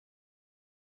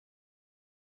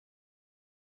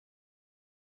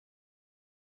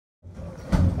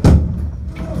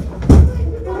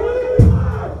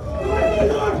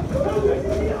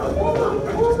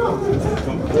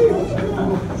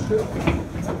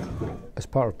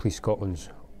part of Police Scotland's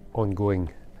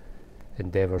ongoing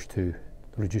endeavours to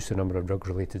reduce the number of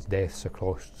drug-related deaths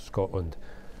across Scotland,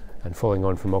 and following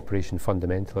on from Operation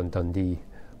Fundamental in Dundee,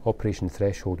 Operation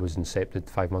Threshold was incepted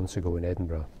 5 months ago in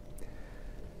Edinburgh.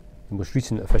 The most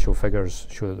recent official figures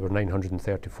show that there were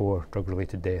 934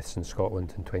 drug-related deaths in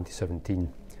Scotland in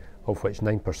 2017, of which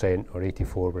 9% or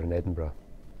 84 were in Edinburgh.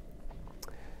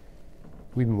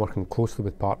 We've been working closely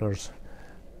with partners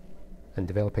and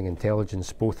developing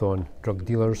intelligence both on drug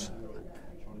dealers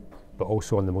but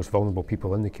also on the most vulnerable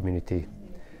people in the community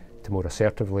to more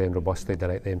assertively and robustly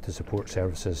direct them to support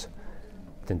services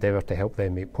to endeavour to help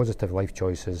them make positive life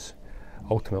choices,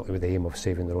 ultimately with the aim of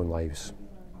saving their own lives.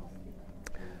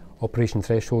 Operation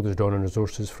Threshold has drawn on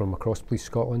resources from across Police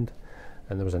Scotland,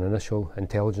 and there was an initial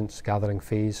intelligence gathering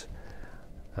phase,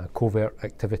 covert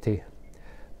activity,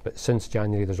 but since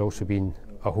January there's also been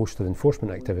a host of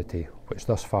enforcement activity which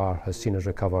thus far has seen us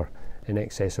recover in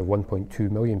excess of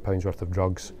 £1.2 million worth of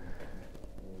drugs,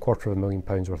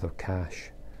 £250,000 worth of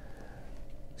cash,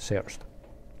 searched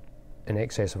in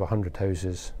excess of 100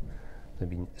 houses. There have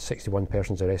been 61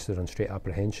 persons arrested on straight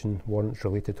apprehension warrants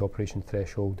related to Operation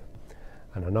Threshold,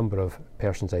 and a number of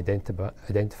persons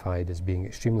identified as being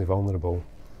extremely vulnerable,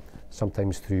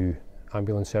 sometimes through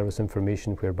ambulance service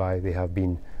information whereby they have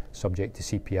been subject to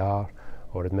CPR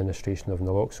or administration of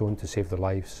naloxone to save their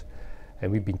lives.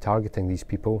 And we've been targeting these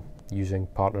people using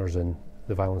partners in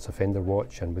the Violence Offender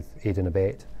Watch and with aid and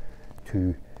abet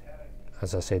to,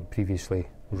 as I said previously,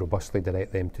 robustly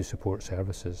direct them to support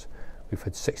services. We've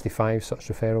had 65 such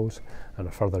referrals and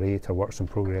a further 8 are works in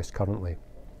progress currently.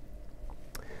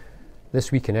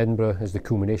 This week in Edinburgh is the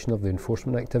culmination of the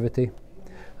enforcement activity.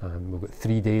 We've got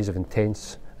 3 days of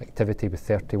intense activity with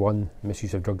 31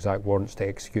 Misuse of Drugs Act warrants to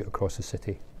execute across the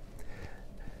city.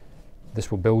 This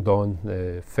will build on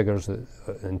the figures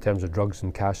in terms of drugs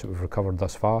and cash that we've recovered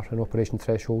thus far in Operation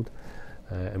Threshold,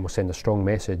 and will send a strong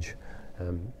message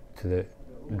to the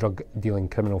drug dealing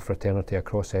criminal fraternity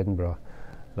across Edinburgh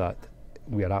that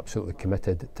we are absolutely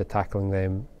committed to tackling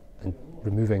them and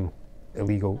removing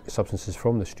illegal substances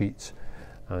from the streets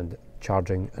and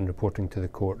charging and reporting to the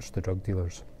courts the drug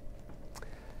dealers.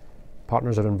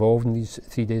 Partners are involved in these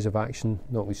 3 days of action,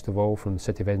 not least of all from the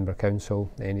City of Edinburgh Council,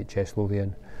 the NHS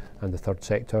Lothian and the third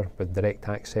sector, with direct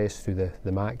access through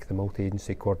the MAC, the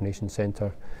Multi-Agency Coordination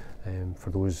Centre, for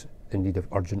those in need of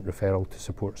urgent referral to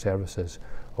support services.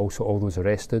 Also, all those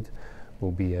arrested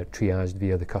will be triaged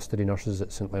via the custody nurses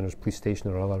at St Leonard's Police Station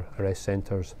or other arrest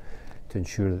centres to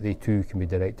ensure that they too can be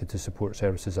directed to support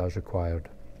services as required.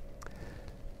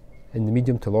 In the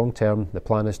medium to long term, the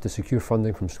plan is to secure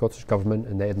funding from Scottish Government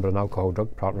and the Edinburgh and Alcohol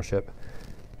Drug Partnership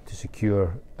to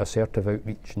secure assertive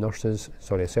outreach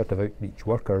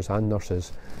workers and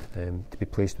nurses to be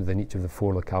placed within each of the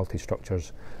 4 locality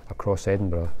structures across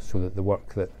Edinburgh, so that the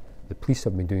work that the police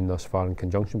have been doing thus far in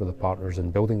conjunction with the partners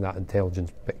in building that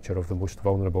intelligence picture of the most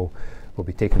vulnerable will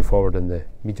be taken forward in the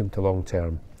medium to long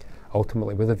term,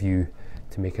 ultimately with a view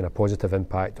to making a positive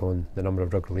impact on the number of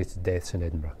drug-related deaths in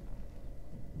Edinburgh.